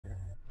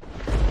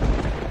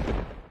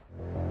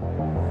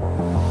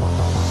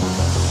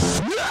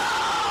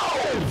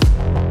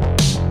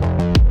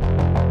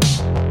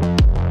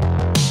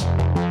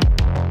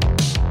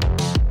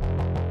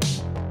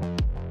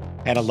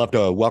And I'd love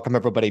to welcome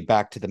everybody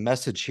back to the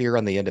message here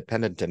on the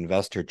Independent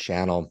Investor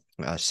Channel.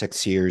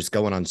 6 years,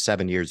 going on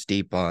 7 years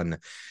deep on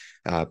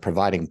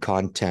providing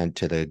content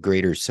to the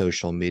greater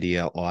social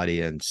media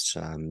audience.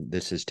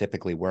 This is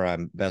typically where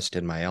I'm best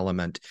in my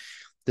element.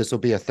 This will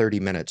be a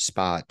 30-minute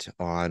spot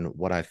on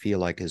what I feel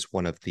like is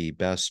one of the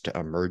best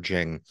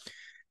emerging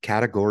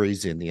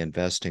categories in the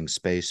investing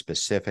space,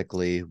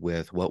 specifically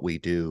with what we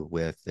do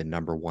with the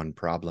number one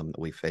problem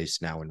that we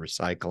face now in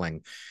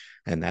recycling,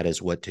 and that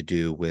is what to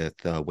do with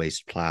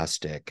waste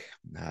plastic.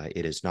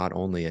 It is not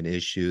only an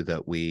issue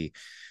that we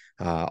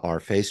are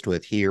faced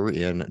with here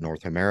in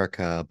North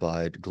America,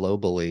 but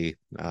globally,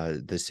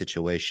 the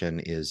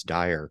situation is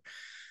dire,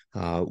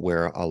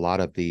 where a lot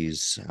of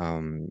these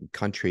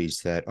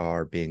countries that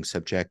are being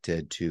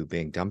subjected to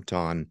being dumped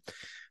on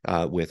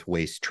with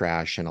waste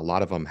trash, and a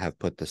lot of them have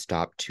put the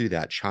stop to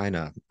that.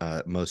 China,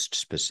 most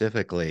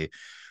specifically,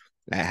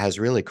 has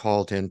really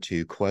called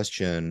into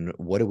question,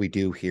 what do we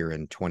do here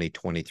in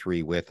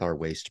 2023 with our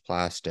waste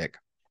plastic?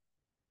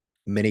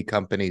 Many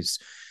companies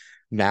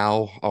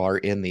now are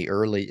in the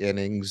early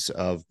innings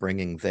of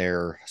bringing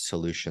their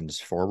solutions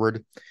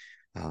forward.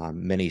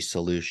 Many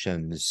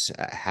solutions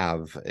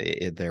have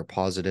their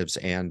positives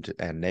and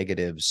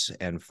negatives.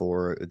 And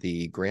for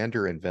the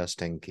grander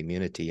investing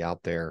community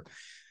out there,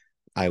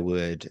 I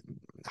would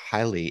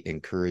highly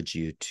encourage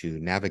you to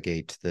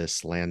navigate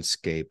this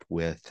landscape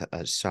with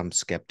some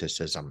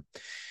skepticism,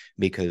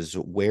 because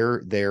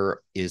where there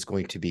is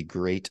going to be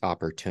great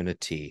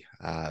opportunity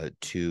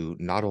to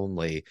not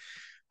only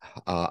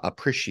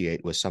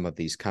appreciate with some of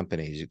these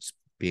companies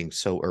being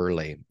so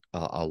early,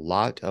 a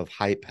lot of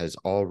hype has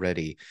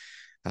already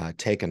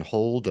taken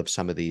hold of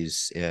some of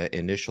these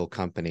initial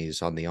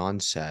companies on the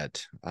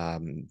onset. I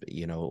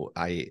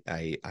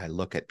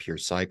look at Pure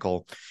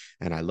Cycle,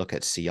 and I look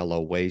at Cielo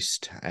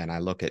Waste, and I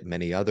look at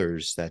many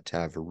others that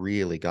have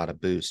really got a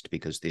boost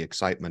because the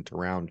excitement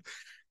around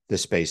the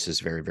space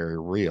is very, very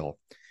real.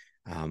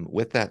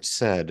 With that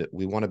said,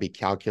 we want to be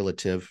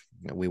calculative,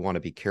 we want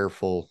to be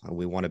careful, and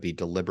we want to be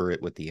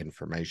deliberate with the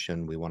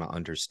information. We want to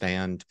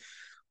understand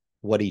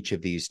what each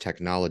of these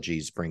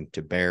technologies bring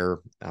to bear,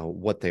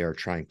 what they are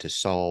trying to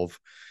solve,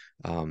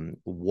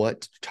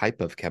 what type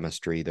of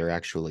chemistry they're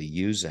actually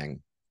using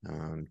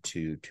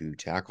to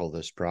tackle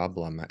this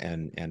problem,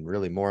 and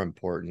really more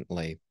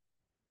importantly,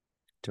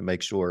 to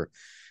make sure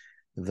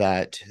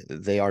that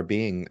they are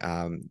being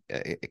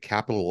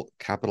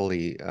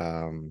capitally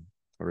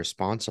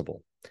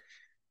responsible.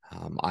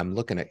 I'm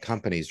looking at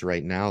companies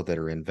right now that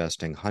are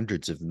investing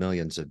hundreds of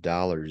millions of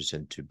dollars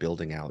into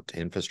building out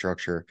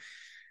infrastructure,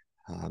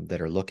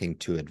 that are looking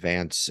to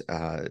advance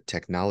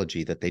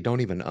technology that they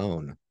don't even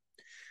own.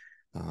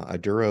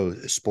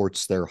 Aduro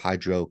sports their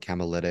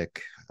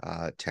hydrochemolytic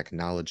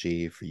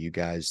technology. For you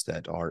guys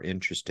that are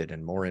interested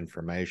in more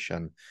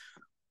information,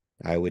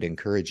 I would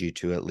encourage you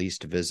to at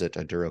least visit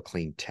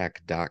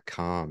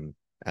AduroCleanTech.com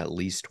at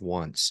least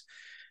once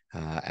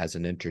as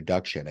an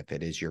introduction, if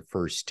it is your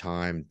first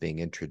time being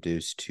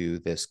introduced to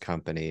this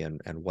company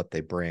and what they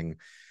bring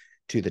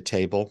to the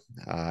table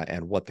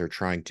and what they're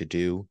trying to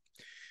do.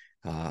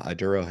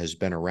 Aduro has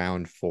been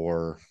around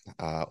for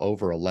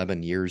over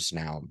 11 years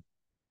now.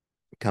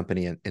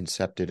 Company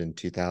incepted in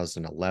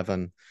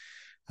 2011,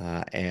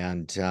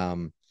 and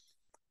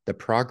the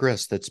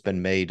progress that's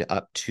been made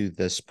up to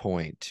this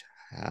point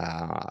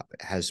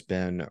has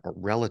been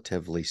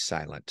relatively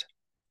silent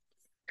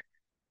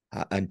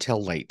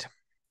until late.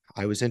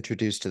 I was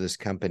introduced to this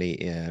company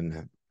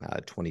in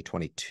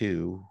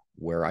 2022,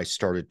 where I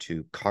started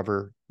to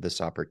cover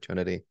this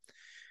opportunity.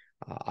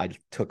 I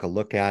took a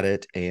look at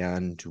it,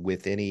 and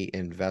with any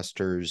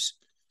investor's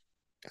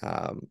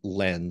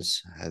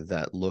lens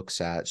that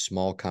looks at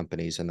small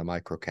companies in the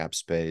microcap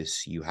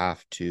space, you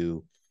have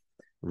to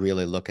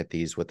really look at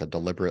these with a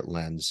deliberate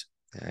lens,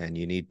 and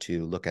you need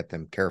to look at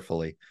them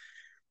carefully,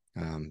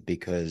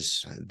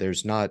 because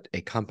there's not a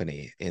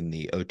company in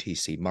the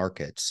OTC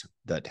markets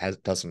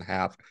that doesn't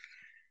have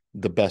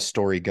the best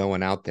story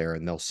going out there,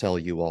 and they'll sell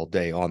you all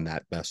day on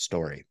that best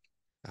story,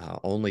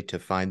 only to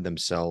find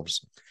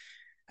themselves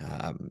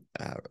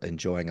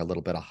enjoying a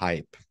little bit of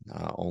hype,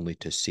 only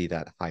to see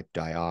that hype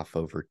die off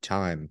over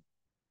time.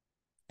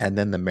 And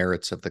then the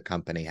merits of the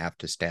company have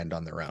to stand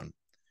on their own.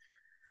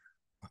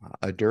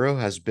 Aduro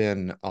has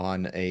been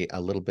on a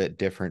little bit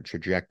different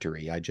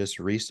trajectory. I just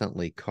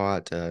recently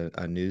caught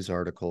a news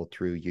article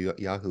through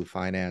Yahoo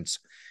Finance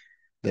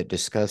that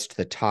discussed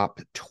the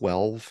top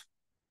 12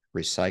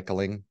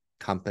 recycling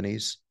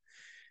companies,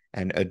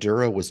 and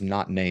Aduro was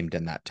not named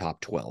in that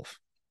top 12.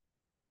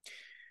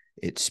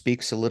 It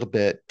speaks a little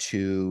bit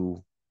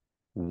to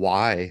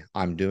why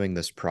I'm doing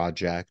this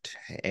project,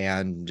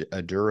 and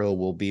Aduro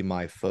will be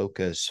my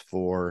focus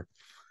for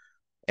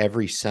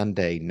every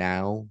Sunday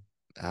now.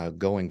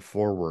 Going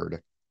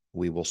forward,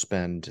 we will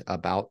spend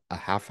about a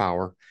half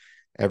hour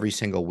every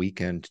single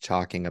weekend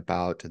talking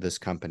about this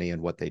company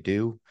and what they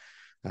do,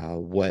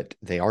 what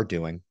they are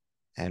doing,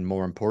 and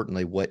more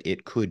importantly, what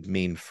it could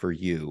mean for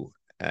you.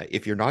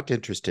 If you're not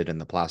interested in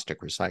the plastic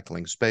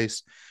recycling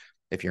space,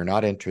 If you're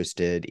not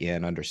interested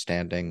in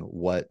understanding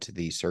what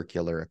the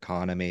circular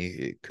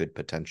economy could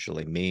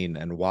potentially mean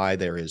and why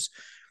there is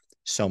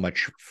so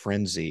much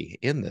frenzy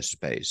in this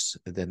space,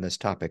 then this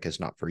topic is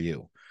not for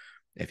you.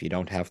 If you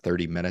don't have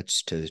 30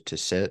 minutes to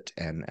sit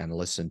and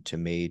listen to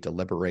me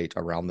deliberate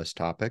around this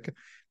topic,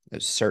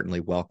 it's certainly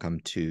welcome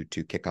to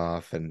kick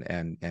off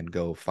and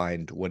go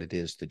find what it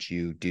is that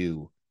you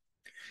do.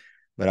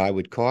 But I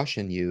would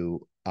caution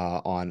you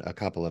on a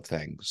couple of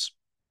things.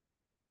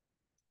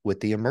 With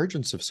the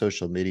emergence of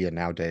social media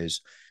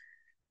nowadays,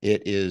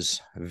 it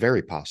is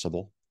very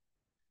possible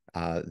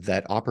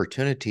that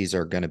opportunities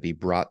are going to be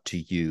brought to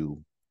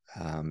you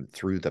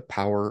through the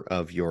power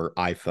of your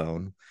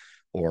iPhone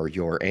or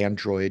your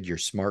Android, your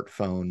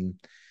smartphone,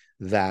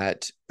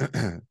 that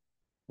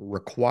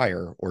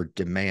require or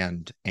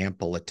demand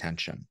ample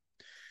attention.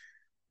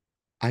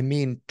 I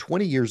mean,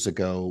 20 years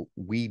ago,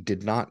 we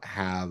did not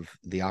have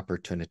the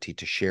opportunity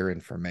to share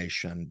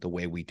information the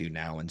way we do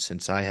now. And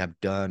since I have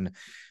done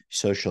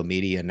social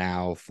media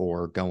now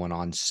for going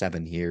on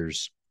 7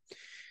 years,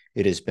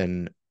 it has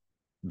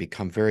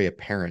become very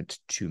apparent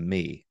to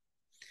me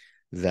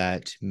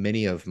that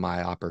many of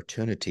my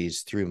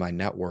opportunities through my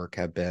network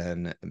have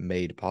been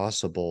made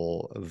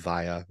possible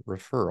via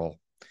referral.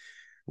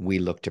 We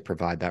look to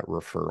provide that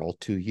referral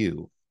to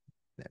you.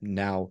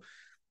 Now,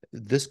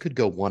 this could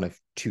go one of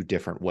two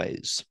different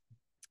ways.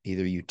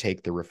 Either you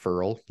take the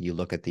referral, you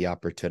look at the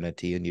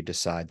opportunity, and you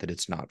decide that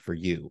it's not for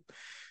you.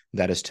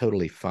 That is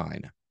totally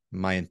fine.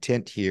 My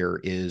intent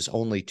here is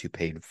only to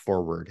pay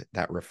forward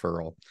that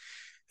referral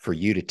for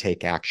you to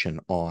take action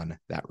on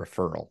that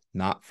referral,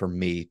 not for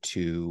me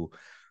to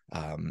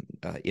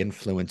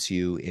influence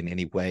you in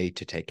any way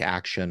to take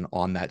action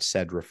on that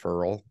said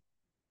referral,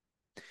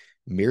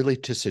 merely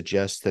to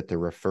suggest that the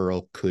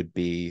referral could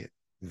be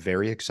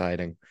very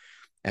exciting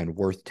and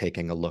worth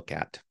taking a look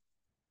at.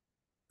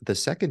 The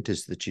second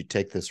is that you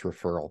take this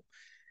referral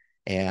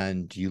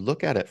and you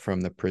look at it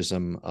from the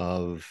prism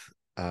of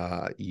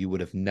you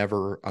would have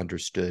never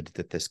understood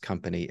that this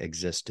company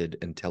existed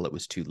until it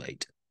was too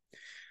late.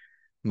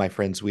 My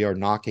friends, we are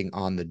knocking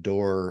on the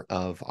door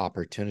of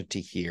opportunity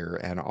here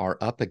and are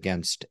up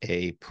against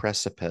a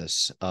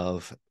precipice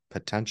of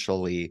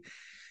potentially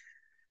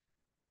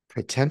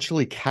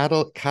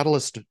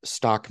catalyst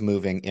stock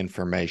moving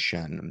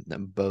information,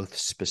 both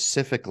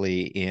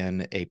specifically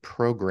in a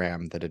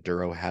program that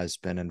Aduro has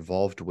been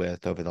involved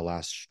with over the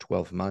last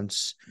 12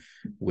 months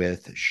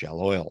with Shell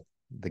Oil.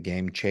 The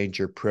Game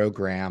Changer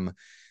program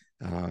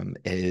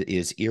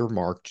is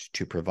earmarked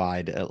to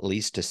provide at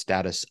least a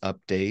status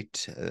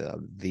update.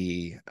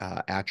 The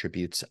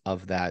attributes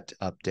of that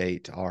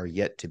update are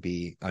yet to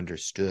be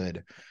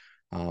understood,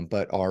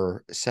 but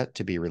are set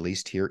to be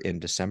released here in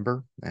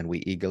December, and we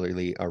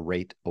eagerly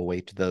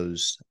await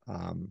those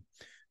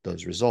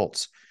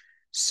results.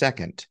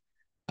 Second,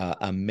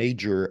 a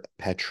major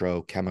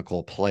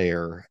petrochemical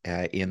player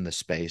in the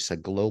space, a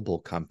global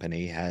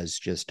company, has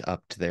just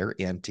upped their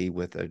ante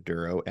with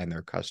Aduro and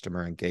their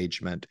customer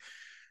engagement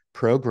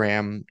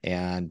program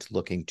and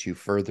looking to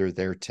further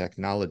their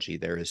technology.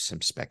 There is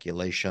some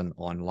speculation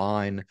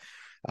online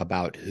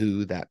about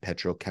who that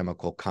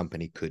petrochemical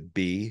company could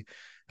be.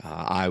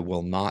 I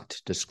will not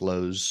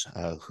disclose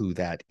who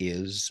that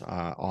is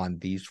on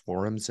these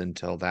forums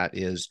until that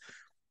is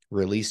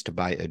released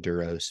by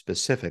Aduro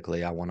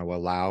specifically. I want to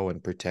allow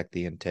and protect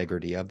the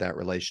integrity of that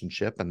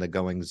relationship and the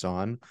goings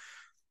on.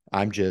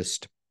 I'm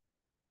just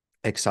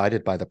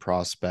excited by the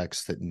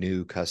prospects that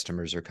new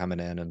customers are coming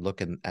in and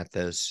looking at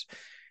this,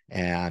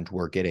 and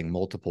we're getting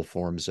multiple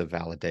forms of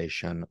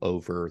validation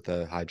over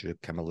the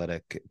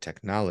hydrochemolytic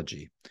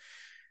technology.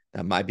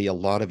 That might be a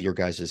lot of your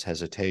guys'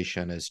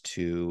 hesitation as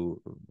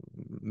to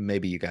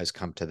maybe you guys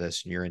come to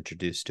this and you're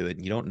introduced to it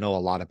and you don't know a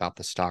lot about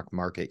the stock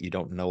market. You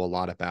don't know a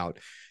lot about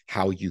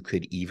how you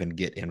could even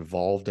get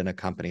involved in a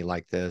company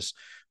like this,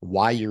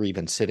 why you're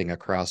even sitting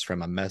across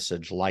from a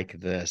message like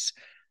this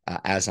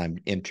as I'm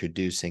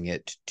introducing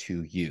it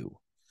to you.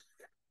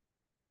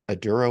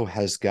 Aduro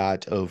has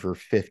got over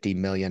 $50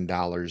 million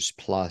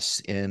plus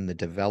in the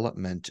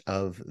development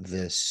of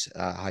this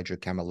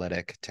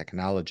hydrochemolytic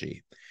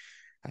technology.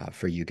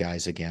 For you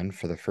guys, again,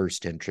 for the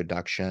first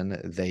introduction,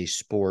 they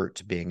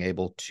sport being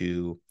able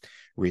to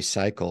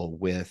recycle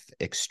with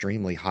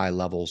extremely high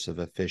levels of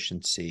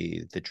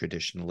efficiency the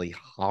traditionally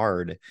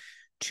hard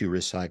to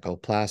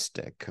recycle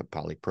plastic,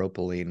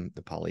 polypropylene,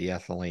 the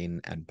polyethylene,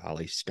 and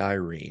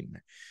polystyrene,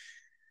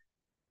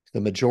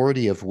 the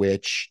majority of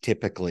which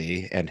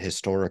typically and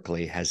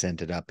historically has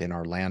ended up in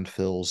our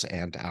landfills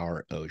and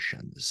our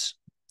oceans.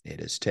 It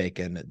has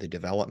taken the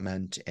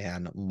development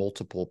and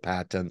multiple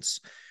patents,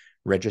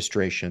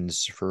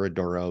 registrations for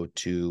Aduro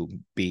to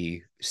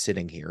be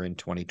sitting here in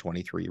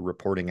 2023,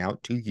 reporting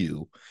out to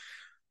you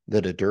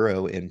that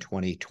Aduro in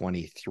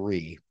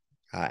 2023,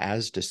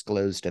 as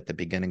disclosed at the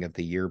beginning of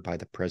the year by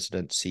the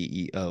president,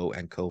 CEO,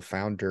 and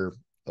co-founder,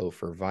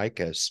 Ofer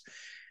Vicus,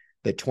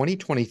 that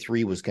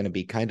 2023 was going to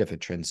be kind of a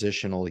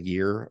transitional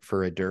year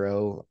for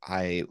Aduro.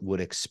 I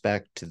would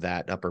expect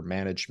that upper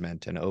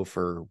management and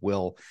Ofer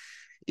will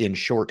in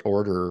short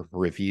order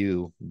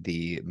review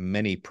the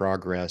many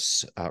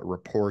progress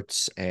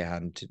reports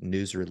and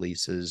news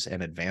releases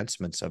and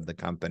advancements of the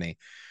company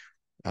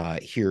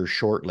here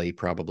shortly,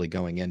 probably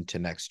going into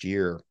next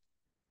year,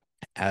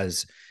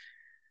 as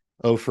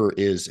Ofer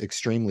is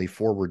extremely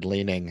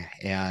forward-leaning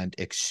and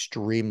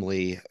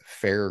extremely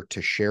fair to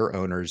share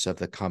owners of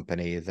the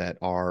company that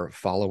are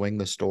following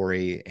the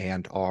story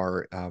and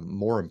are,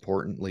 more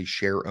importantly,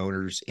 share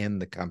owners in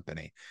the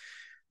company.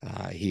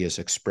 He has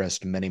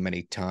expressed many,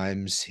 many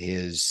times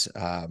his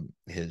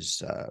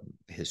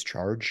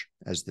charge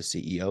as the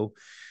CEO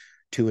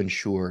to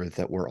ensure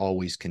that we're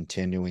always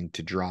continuing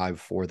to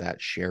drive for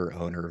that share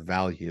owner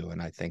value.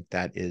 And I think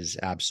that is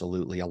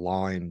absolutely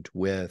aligned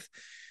with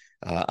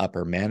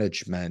upper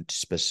management,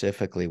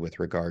 specifically with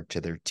regard to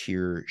their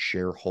tier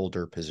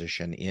shareholder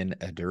position in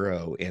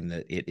Aduro, in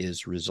that it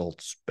is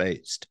results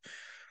based.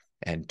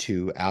 And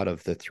 2 out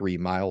of the 3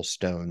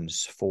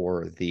 milestones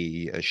for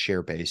the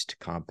share-based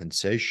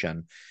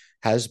compensation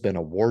has been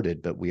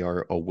awarded, but we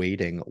are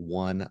awaiting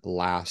one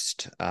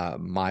last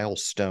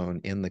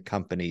milestone in the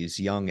company's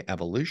young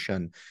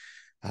evolution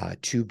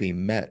to be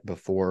met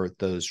before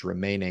those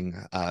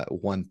remaining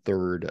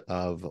 1/3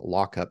 of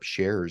lockup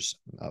shares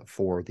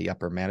for the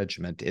upper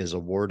management is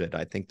awarded.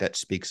 I think that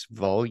speaks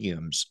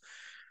volumes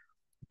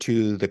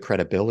to the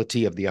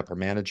credibility of the upper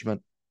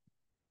management,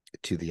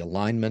 to the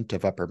alignment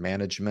of upper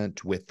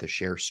management with the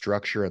share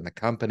structure in the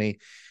company,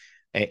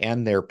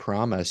 and their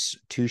promise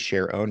to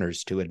share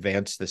owners to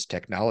advance this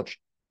technology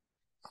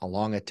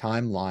along a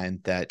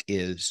timeline that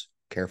is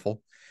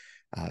careful,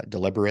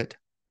 deliberate,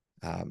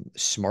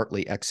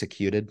 smartly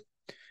executed,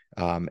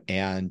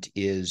 and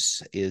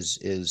is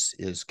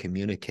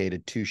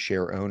communicated to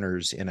share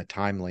owners in a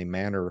timely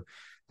manner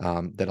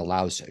that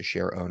allows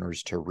share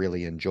owners to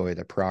really enjoy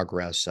the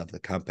progress of the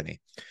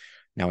company.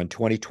 Now, in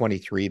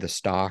 2023, the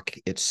stock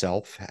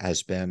itself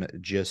has been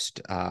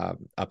just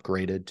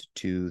upgraded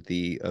to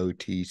the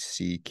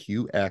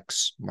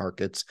OTCQX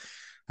markets.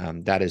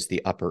 That is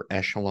the upper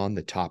echelon,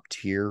 the top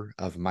tier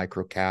of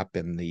microcap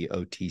in the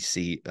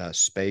OTC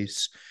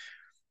space.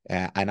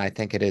 And I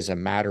think it is a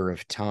matter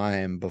of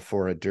time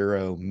before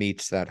Aduro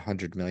meets that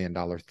 $100 million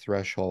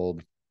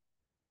threshold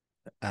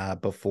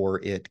before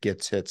it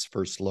gets its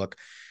first look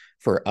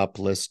for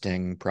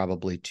uplisting,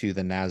 probably to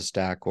the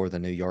NASDAQ or the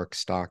New York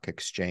Stock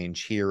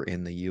Exchange here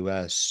in the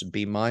US.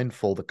 Be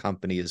mindful, the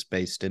company is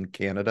based in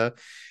Canada.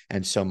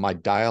 And so my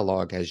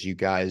dialogue, as you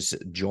guys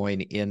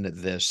join in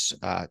this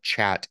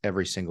chat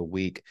every single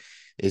week,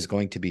 is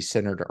going to be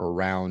centered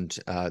around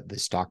the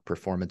stock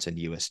performance in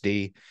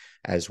USD,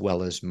 as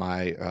well as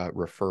my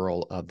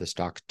referral of the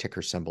stock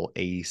ticker symbol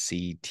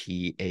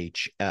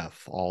ACTHF.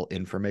 All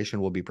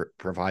information will be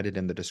provided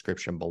in the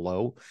description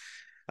below.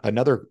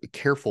 Another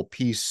careful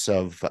piece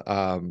of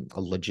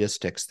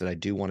logistics that I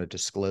do want to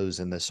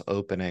disclose in this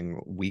opening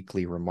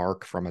weekly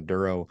remark from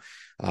Aduro,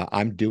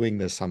 I'm doing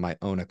this on my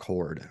own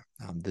accord.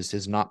 This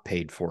is not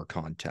paid for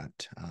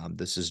content.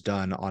 This is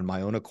done on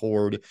my own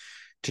accord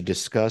to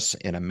discuss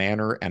in a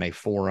manner and a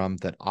forum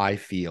that I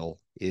feel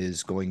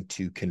is going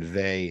to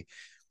convey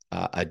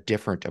a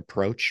different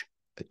approach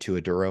to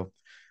Aduro,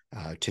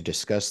 to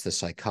discuss the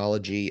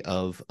psychology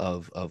of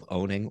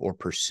owning or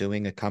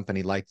pursuing a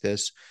company like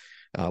this,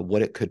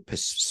 what it could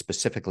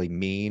specifically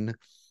mean,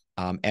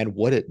 and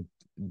what it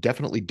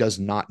definitely does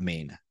not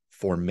mean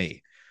for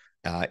me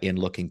in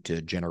looking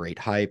to generate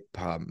hype.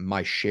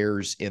 My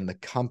shares in the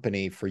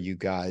company for you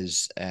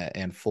guys,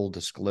 and full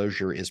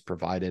disclosure is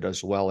provided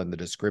as well in the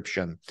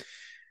description.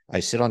 I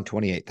sit on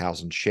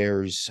 28,000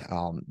 shares.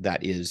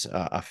 That is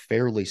a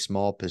fairly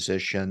small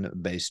position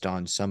based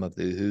on some of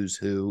the who's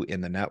who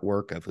in the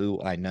network of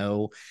who I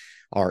know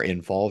are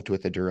involved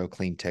with Aduro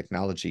Clean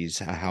Technologies.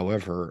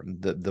 However,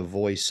 the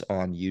voice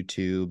on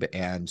YouTube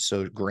and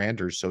so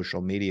grander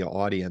social media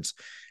audience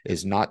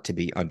is not to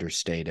be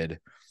understated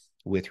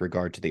with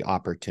regard to the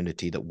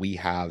opportunity that we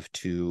have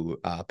to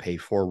pay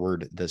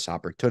forward this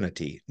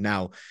opportunity.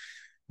 Now,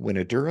 when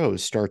Aduro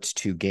starts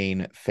to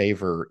gain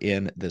favor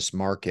in this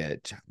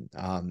market,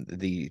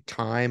 the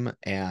time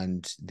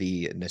and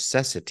the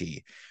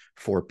necessity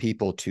for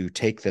people to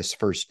take this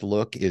first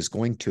look is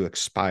going to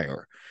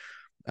expire.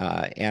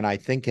 And I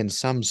think in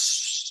some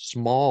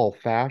small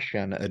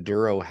fashion,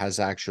 Aduro has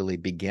actually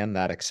begun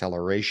that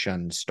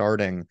acceleration,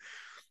 starting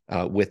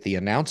with the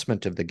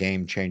announcement of the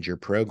Game Changer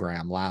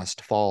program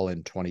last fall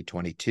in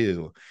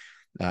 2022,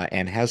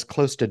 and has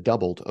close to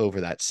doubled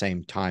over that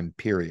same time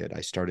period.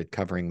 I started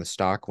covering the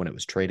stock when it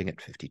was trading at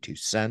 52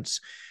 cents.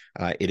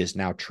 It is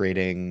now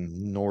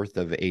trading north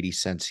of 80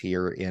 cents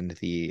here in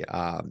the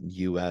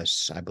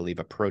US, I believe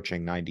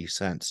approaching 90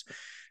 cents.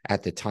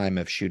 At the time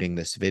of shooting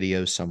this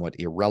video, somewhat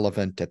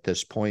irrelevant at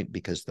this point,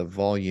 because the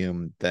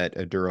volume that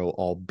Aduro,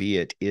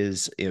 albeit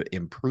is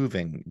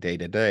improving day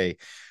to day,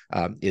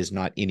 is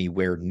not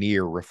anywhere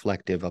near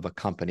reflective of a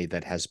company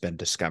that has been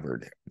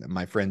discovered.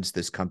 My friends,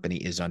 this company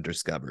is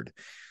undiscovered.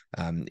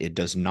 It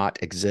does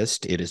not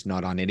exist. It is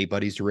not on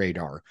anybody's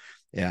radar.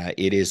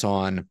 It is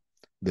on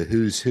the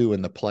who's who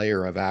and the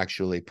player of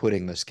actually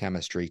putting this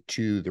chemistry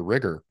to the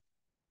rigor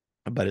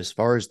But as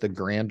far as the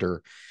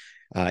grander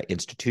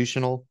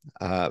institutional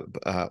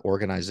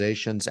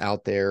organizations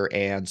out there,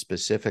 and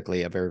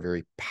specifically a very,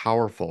 very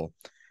powerful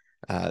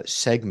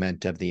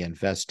segment of the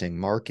investing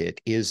market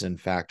is in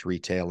fact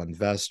retail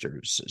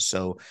investors.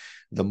 So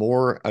the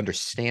more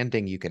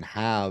understanding you can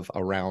have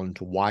around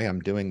why I'm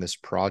doing this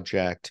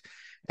project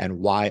and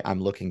why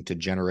I'm looking to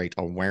generate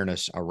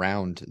awareness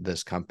around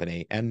this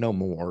company and no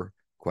more,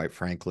 quite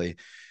frankly,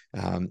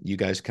 you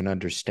guys can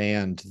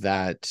understand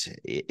that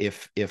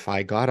if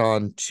I got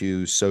on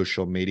to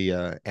social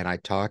media and I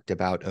talked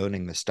about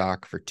owning the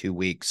stock for 2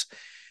 weeks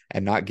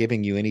and not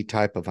giving you any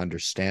type of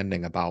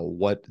understanding about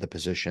what the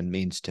position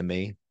means to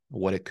me,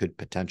 what it could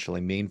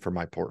potentially mean for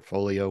my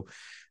portfolio,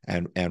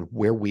 and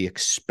where we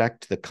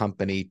expect the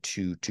company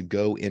to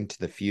go into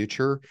the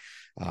future,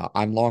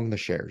 I'm long the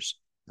shares.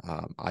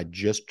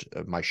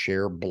 My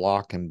share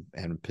block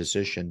and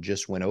position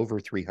just went over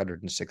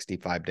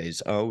 365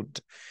 days owned.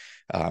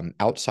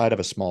 Outside of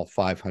a small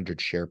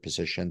 500 share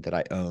position that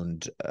I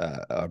owned,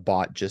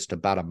 bought just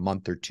about a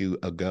month or two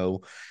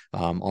ago,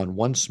 on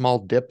one small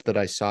dip that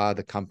I saw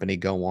the company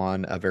go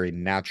on, a very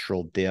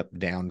natural dip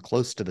down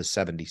close to the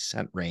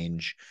 70-cent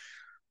range,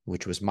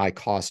 which was my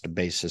cost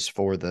basis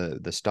for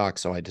the stock.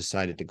 So I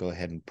decided to go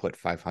ahead and put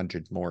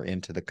 500 more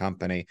into the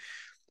company.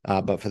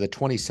 But for the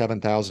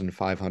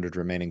 27,500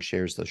 remaining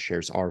shares, those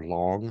shares are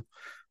long.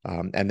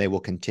 And they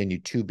will continue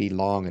to be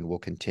long, and will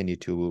continue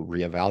to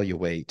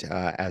reevaluate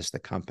as the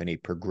company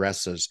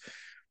progresses,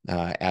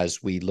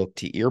 as we look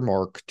to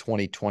earmark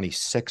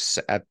 2026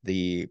 at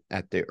the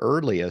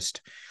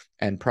earliest,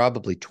 and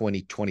probably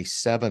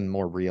 2027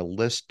 more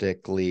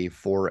realistically,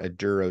 for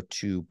Aduro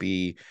to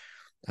be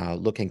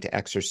looking to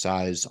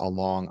exercise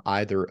along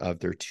either of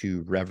their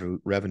two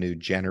revenue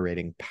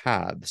generating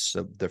paths.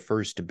 So the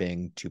first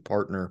being to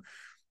partner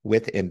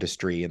with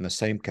industry in the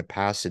same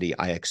capacity.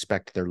 I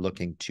expect they're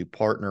looking to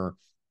partner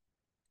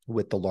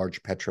with the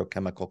large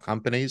petrochemical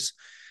companies,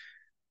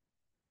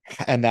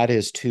 and that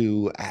is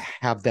to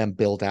have them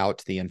build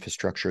out the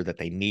infrastructure that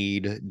they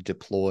need,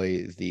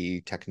 deploy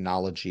the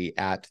technology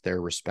at their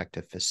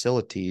respective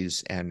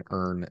facilities, and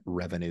earn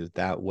revenue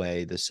that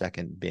way. The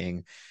second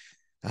being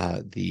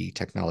the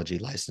technology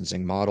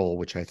licensing model,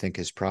 which I think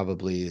is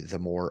probably the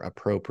more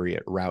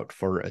appropriate route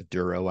for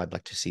Aduro. I'd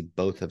like to see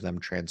both of them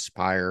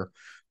transpire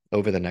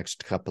over the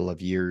next couple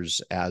of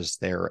years as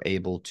they're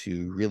able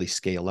to really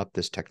scale up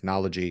this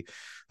technology.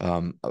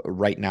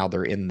 Right now,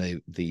 they're in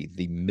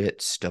the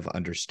midst of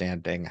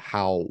understanding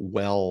how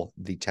well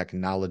the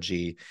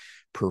technology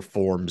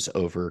performs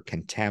over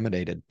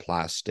contaminated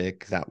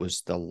plastic. That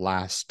was the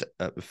last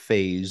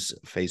phase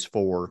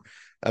 4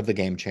 of the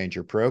Game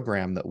Changer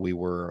program that we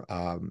were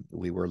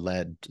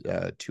led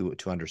to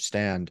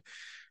understand.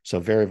 So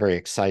very, very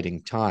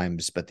exciting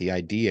times. But the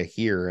idea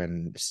here,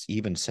 and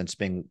even since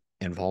being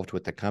involved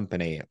with the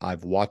company,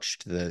 I've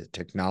watched the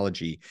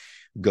technology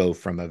go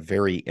from a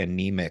very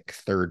anemic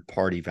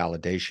third-party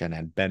validation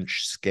and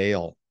bench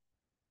scale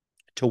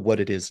to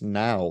what it is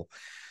now,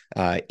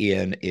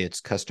 in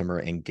its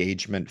customer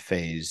engagement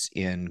phase,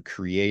 in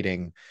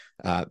creating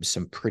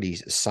some pretty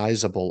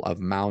sizable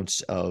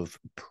amounts of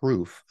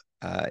proof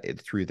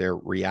through their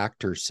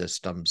reactor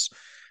systems,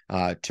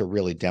 to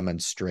really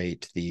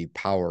demonstrate the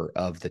power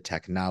of the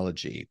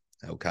technology.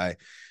 Okay.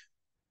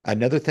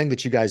 Another thing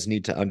that you guys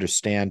need to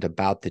understand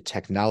about the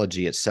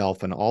technology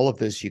itself, and all of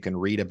this you can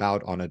read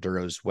about on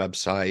Aduro's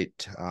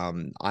website.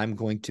 I'm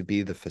going to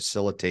be the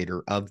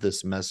facilitator of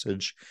this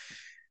message,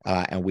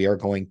 and we are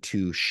going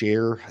to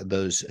share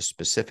those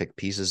specific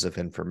pieces of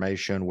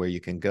information where you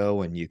can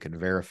go and you can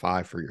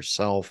verify for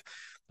yourself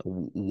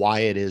why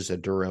it is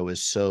Aduro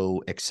is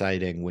so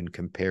exciting when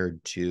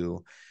compared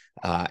to,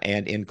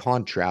 and in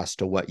contrast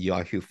to what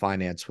Yahoo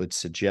Finance would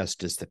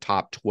suggest is the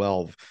top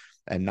 12.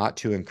 And not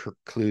to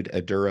include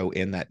Aduro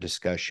in that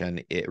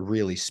discussion, it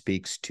really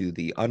speaks to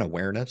the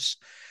unawareness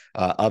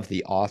of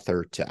the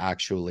author to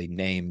actually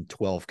name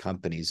 12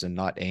 companies and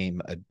not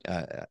name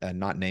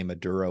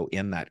Aduro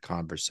in that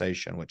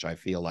conversation, which I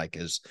feel like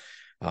is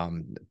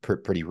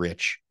pretty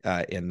rich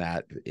in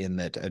that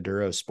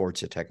Aduro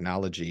sports a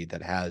technology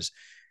that has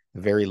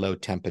very low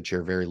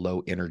temperature, very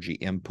low energy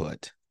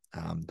input.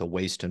 The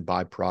waste and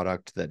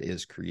byproduct that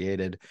is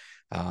created,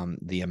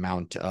 the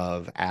amount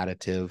of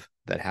additive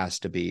that has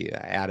to be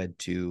added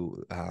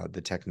to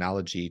the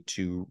technology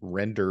to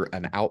render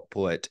an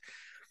output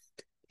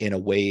in a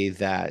way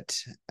that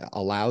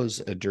allows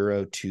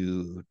Aduro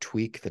to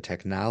tweak the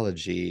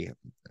technology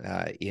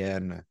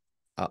in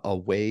a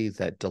way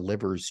that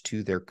delivers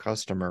to their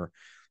customer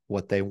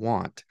what they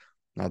want.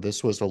 Now,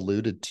 this was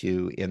alluded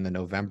to in the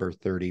November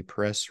 30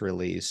 press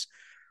release,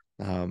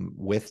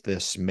 with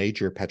this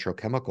major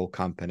petrochemical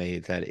company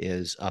that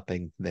is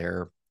upping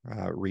their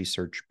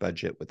research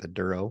budget with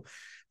Aduro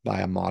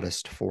by a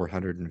modest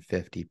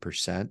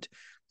 450%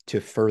 to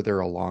further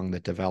along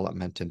the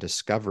development and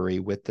discovery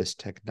with this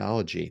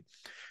technology.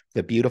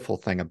 The beautiful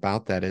thing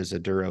about that is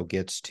Aduro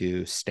gets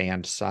to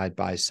stand side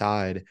by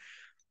side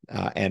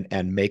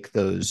and make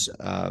those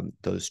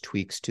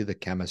tweaks to the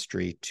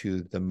chemistry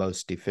to the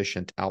most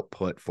efficient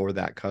output for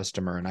that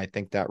customer. And I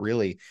think that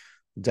really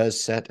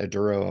does set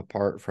Aduro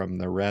apart from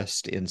the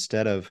rest.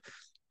 Instead of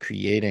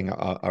creating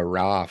a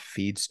raw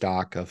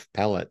feedstock of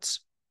pellets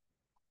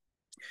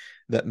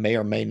that may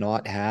or may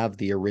not have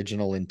the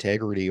original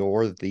integrity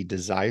or the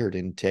desired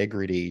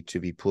integrity to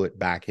be put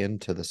back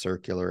into the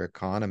circular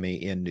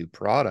economy in new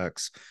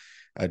products,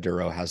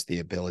 Aduro has the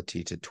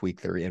ability to tweak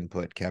their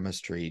input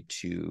chemistry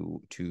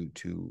to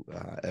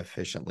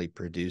efficiently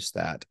produce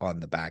that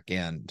on the back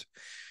end.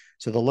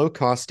 So the low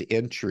cost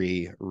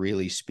entry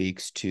really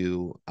speaks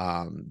to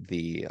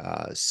the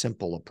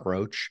simple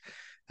approach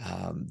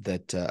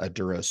that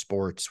Aduro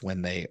sports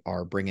when they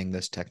are bringing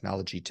this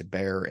technology to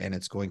bear. And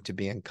it's going to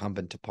be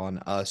incumbent upon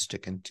us to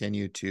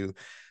continue to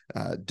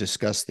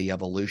discuss the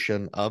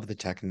evolution of the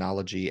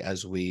technology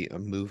as we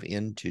move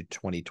into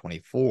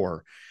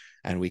 2024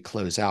 and we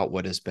close out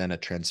what has been a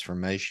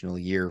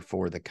transformational year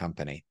for the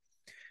company.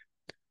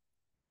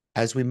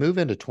 As we move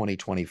into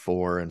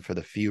 2024, and for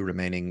the few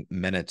remaining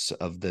minutes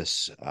of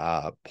this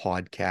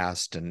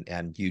podcast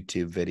and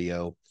YouTube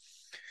video,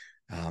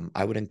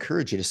 I would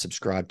encourage you to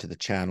subscribe to the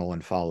channel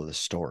and follow the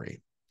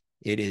story.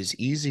 It is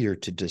easier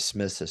to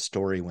dismiss a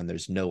story when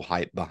there's no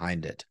hype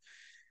behind it.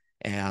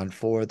 And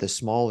for the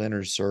small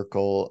inner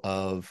circle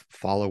of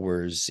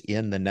followers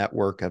in the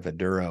network of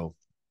Aduro,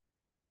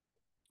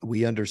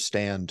 we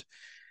understand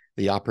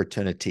the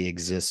opportunity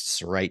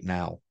exists right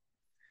now.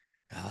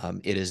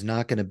 It is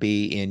not going to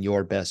be in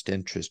your best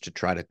interest to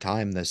try to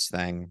time this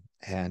thing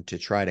and to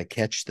try to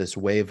catch this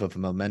wave of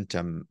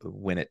momentum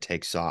when it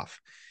takes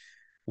off.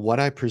 What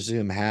I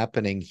presume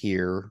happening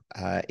here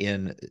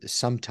in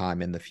some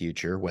time in the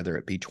future, whether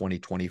it be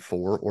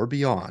 2024 or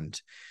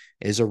beyond,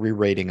 is a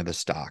re-rating of the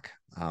stock.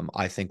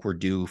 I think we're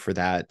due for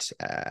that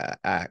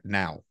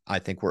now. I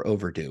think we're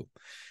overdue.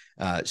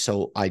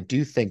 So I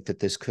do think that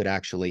this could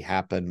actually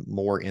happen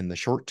more in the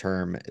short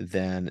term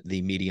than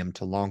the medium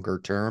to longer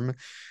term.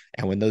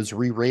 And when those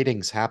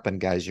re-ratings happen,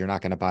 guys, you're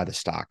not going to buy the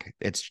stock.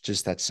 It's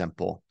just that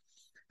simple.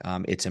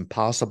 It's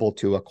impossible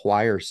to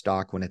acquire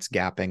stock when it's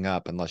gapping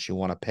up unless you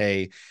want to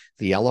pay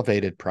the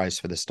elevated price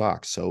for the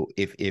stock. So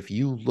if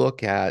you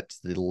look at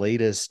the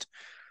latest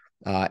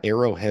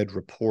Arrowhead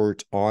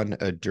report on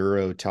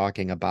Aduro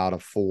talking about a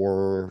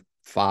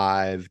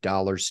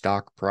 $4-5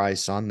 stock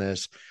price on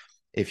this,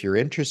 if you're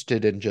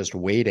interested in just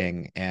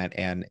waiting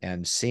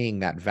and seeing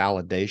that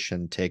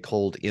validation take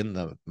hold in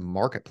the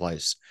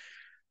marketplace,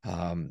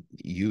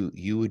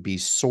 you would be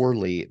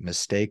sorely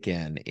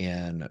mistaken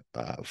in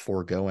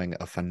foregoing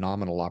a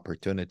phenomenal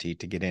opportunity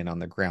to get in on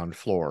the ground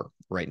floor.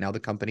 Right now,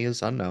 the company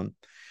is unknown.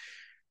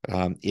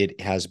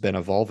 It has been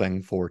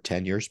evolving for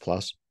 10 years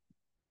plus.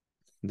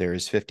 There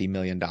is $50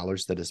 million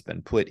that has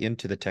been put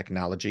into the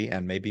technology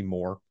and maybe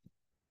more.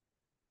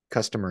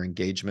 Customer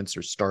engagements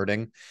are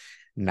starting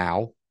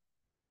now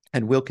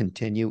and will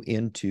continue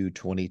into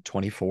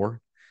 2024.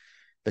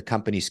 The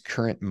company's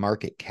current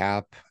market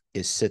cap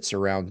sits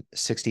around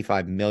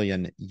 65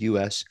 million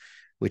US,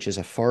 which is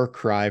a far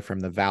cry from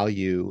the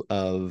value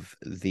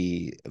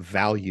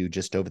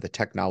just over the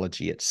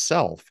technology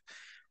itself,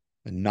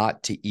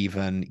 not to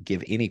even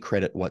give any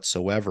credit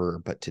whatsoever,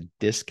 but to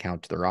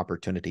discount their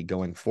opportunity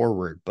going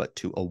forward, but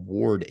to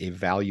award a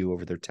value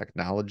over their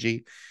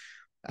technology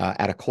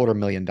at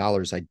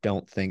 $250,000, I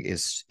don't think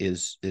is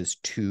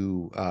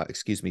too,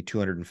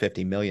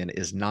 $250 million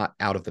is not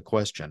out of the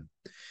question.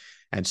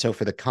 And so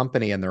for the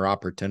company and their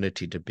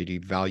opportunity to be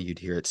valued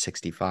here at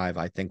 65,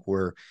 I think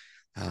we're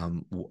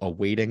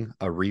awaiting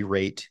a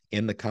re-rate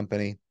in the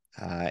company.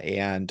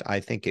 And I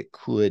think it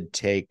could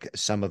take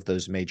some of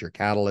those major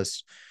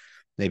catalysts,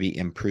 maybe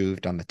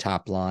improved on the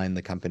top line.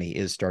 The company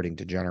is starting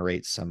to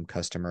generate some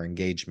customer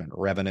engagement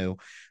revenue,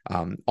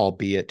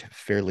 albeit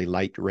fairly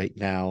light right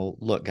now.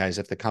 Look, guys,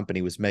 if the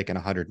company was making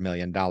 $100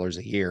 million a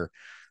year,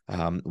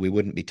 we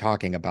wouldn't be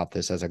talking about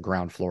this as a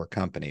ground floor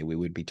company. We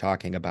would be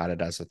talking about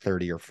it as a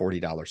 $30 or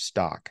 $40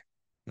 stock.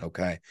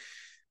 Okay.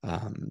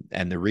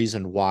 And the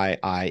reason why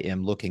I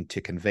am looking to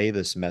convey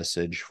this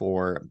message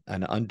for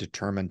an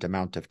undetermined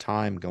amount of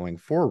time going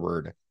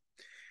forward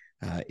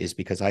is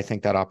because I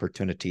think that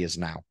opportunity is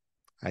now.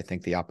 I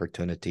think the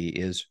opportunity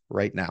is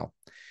right now.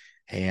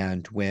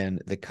 And when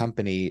the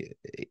company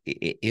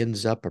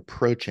ends up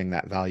approaching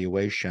that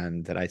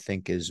valuation that I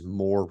think is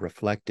more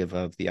reflective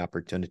of the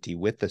opportunity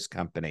with this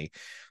company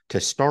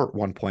to start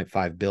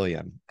 1.5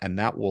 billion, and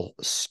that will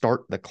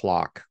start the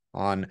clock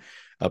on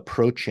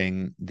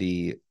approaching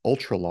the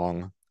ultra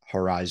long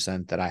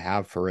horizon that I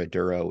have for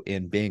Aduro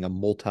in being a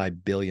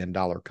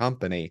multi-billion-dollar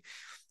company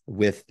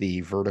with the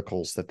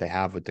verticals that they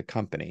have with the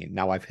company.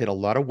 Now, I've hit a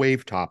lot of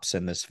wave tops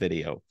in this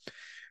video.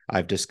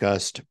 I've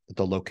discussed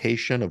the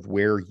location of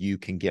where you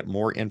can get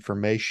more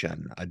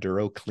information,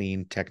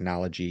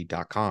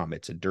 AduroCleanTechnology.com.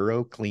 It's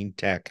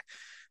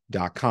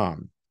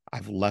AduroCleanTech.com.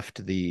 I've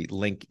left the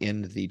link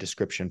in the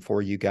description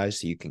for you guys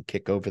so you can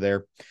kick over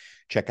there,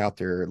 check out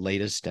their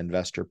latest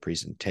investor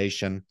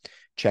presentation,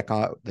 check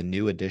out the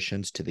new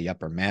additions to the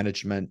upper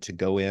management, to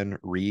go in,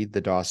 read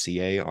the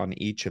dossier on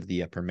each of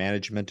the upper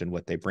management and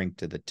what they bring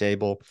to the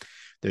table.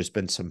 There's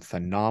been some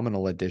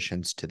phenomenal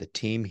additions to the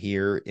team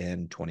here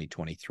in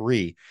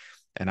 2023,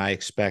 and I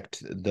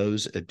expect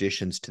those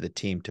additions to the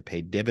team to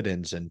pay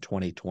dividends in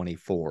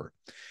 2024.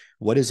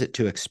 What is it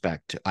to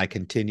expect? I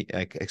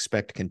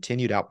expect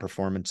continued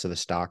outperformance of the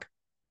stock.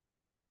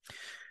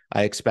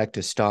 I expect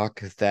a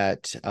stock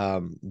that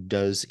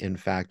does, in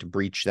fact,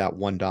 breach that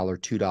 $1,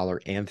 $2,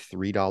 and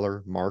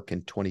 $3 mark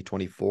in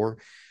 2024.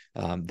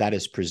 That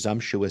is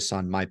presumptuous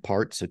on my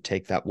part, so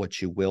take that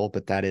what you will,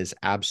 but that is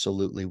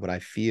absolutely what I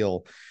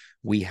feel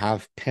we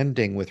have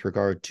pending with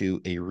regard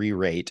to a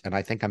re-rate, and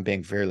I think I'm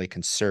being fairly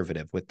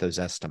conservative with those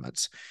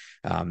estimates.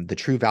 The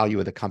true value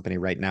of the company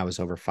right now is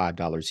over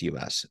 $5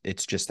 US.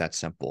 It's just that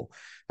simple.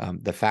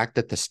 The fact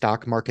that the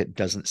stock market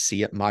doesn't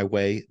see it my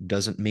way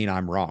doesn't mean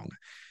I'm wrong.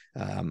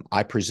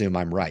 I presume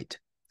I'm right.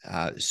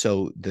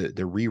 So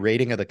the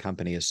re-rating of the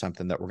company is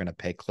something that we're going to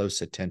pay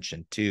close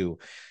attention to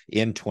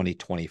in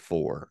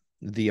 2024.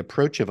 The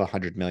approach of a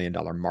 $100 million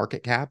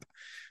market cap,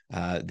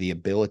 the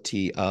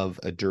ability of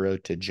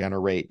Aduro to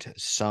generate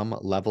some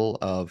level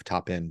of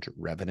top-end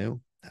revenue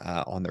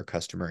on their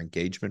customer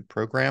engagement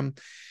program,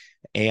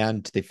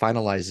 and the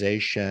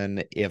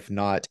finalization, if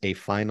not a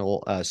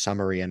final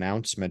summary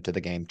announcement of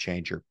the Game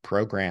Changer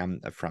program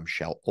from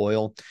Shell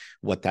Oil,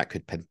 what that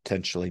could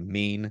potentially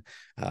mean,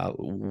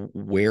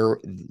 where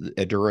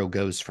Aduro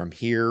goes from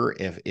here,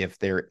 if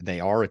they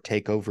are a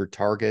takeover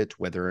target,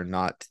 whether or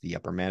not the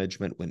upper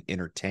management would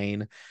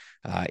entertain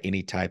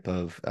any type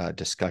of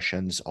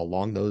discussions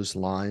along those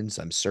lines.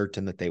 I'm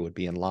certain that they would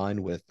be in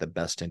line with the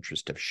best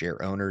interest of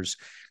share owners,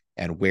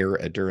 and where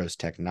Aduro's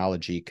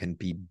technology can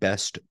be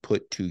best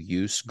put to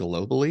use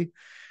globally.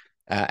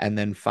 And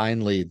then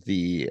finally,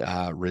 the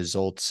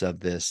results of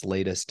this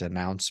latest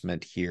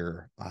announcement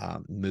here,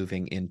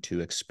 moving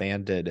into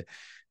expanded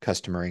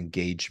customer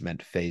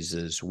engagement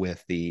phases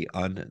with the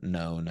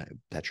unknown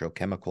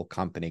petrochemical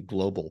company,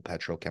 global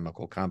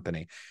petrochemical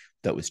company,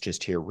 that was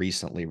just here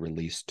recently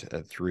released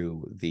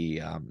through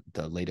the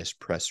latest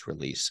press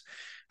release.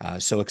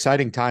 So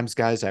exciting times,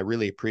 guys. I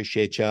really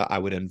appreciate you. I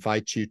would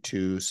invite you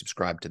to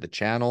subscribe to the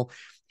channel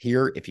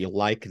here. If you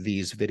like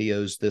these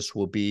videos, this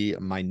will be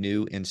my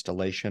new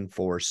installation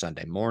for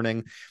Sunday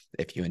morning.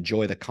 If you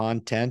enjoy the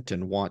content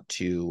and want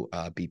to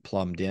be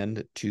plumbed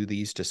in to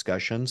these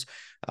discussions,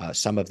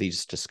 some of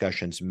these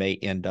discussions may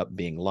end up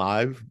being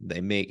live. They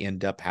may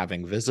end up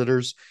having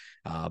visitors.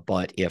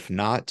 But if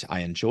not, I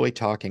enjoy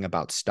talking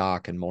about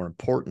stock, and more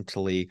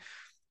importantly,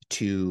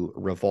 to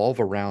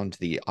revolve around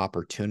the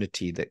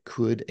opportunity that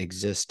could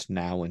exist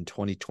now in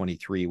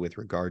 2023 with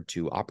regard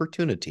to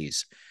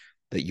opportunities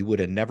that you would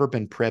have never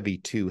been privy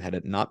to had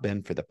it not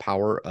been for the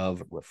power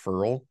of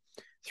referral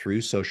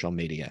through social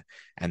media,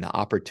 and the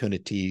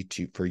opportunity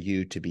for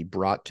you to be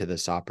brought to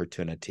this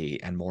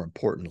opportunity, and more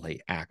importantly,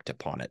 act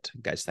upon it.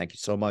 Guys, thank you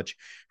so much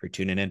for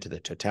tuning into the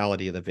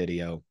totality of the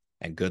video,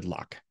 and good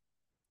luck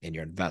in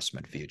your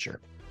investment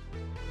future.